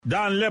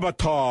Don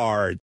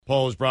Lebatard.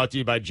 Poll is brought to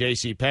you by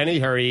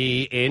JCPenney.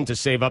 Hurry in to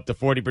save up to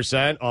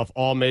 40% off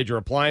all major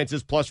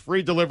appliances, plus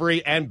free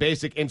delivery and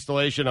basic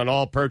installation on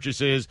all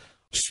purchases.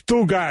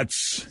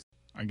 Stugotz.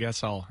 I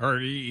guess I'll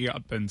hurry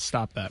up and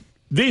stop that.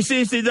 This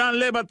is the Don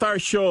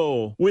Lebatard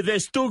Show with the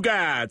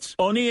Stugotz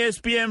on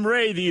ESPN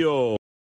Radio.